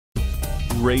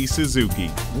Ray Suzuki,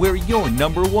 where you're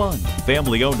number one.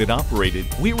 Family owned and operated,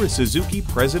 we're a Suzuki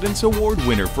President's Award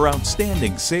winner for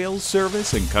outstanding sales,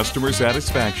 service, and customer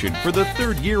satisfaction for the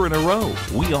third year in a row.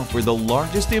 We offer the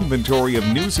largest inventory of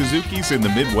new Suzukis in the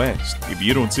Midwest. If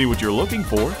you don't see what you're looking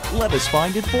for, let us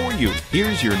find it for you.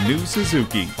 Here's your new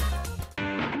Suzuki.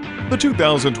 The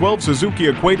 2012 Suzuki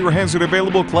Equator has an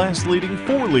available class-leading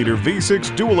 4-liter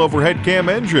V6 dual overhead cam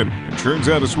engine. It turns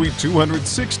out a sweet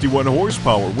 261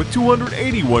 horsepower with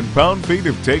 281 pound-feet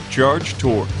of take-charge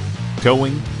torque.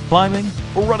 Towing, climbing,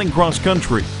 or running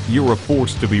cross-country, you're a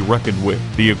force to be reckoned with.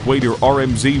 The Equator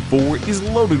RMZ4 is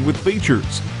loaded with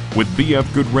features. With BF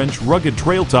Goodwrench rugged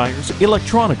trail tires,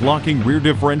 electronic locking rear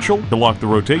differential to lock the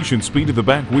rotation speed of the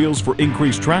back wheels for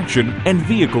increased traction, and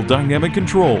vehicle dynamic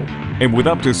control. And with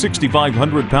up to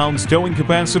 6,500 pounds towing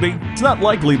capacity, it's not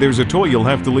likely there's a toy you'll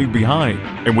have to leave behind.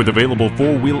 And with available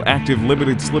 4-wheel active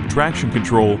limited slip traction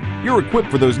control, you're equipped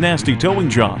for those nasty towing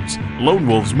jobs. Lone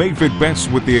Wolves may fit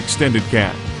best with the extended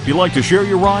cab. If you like to share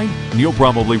your ride, you'll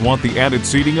probably want the added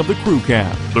seating of the crew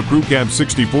cab. The crew cab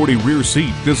 60/40 rear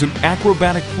seat does an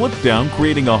acrobatic flip down,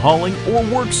 creating a hauling or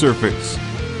work surface.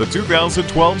 The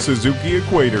 2012 Suzuki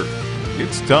Equator.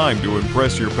 It's time to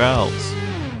impress your pals.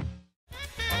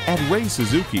 At Ray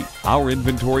Suzuki, our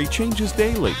inventory changes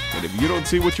daily, and if you don't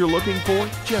see what you're looking for,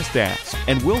 just ask,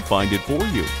 and we'll find it for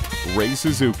you. Ray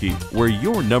Suzuki, where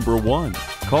you're number one.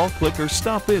 Call, click, or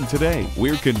stop in today.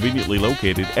 We're conveniently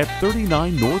located at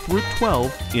 39 North Route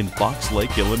 12 in Fox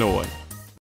Lake, Illinois.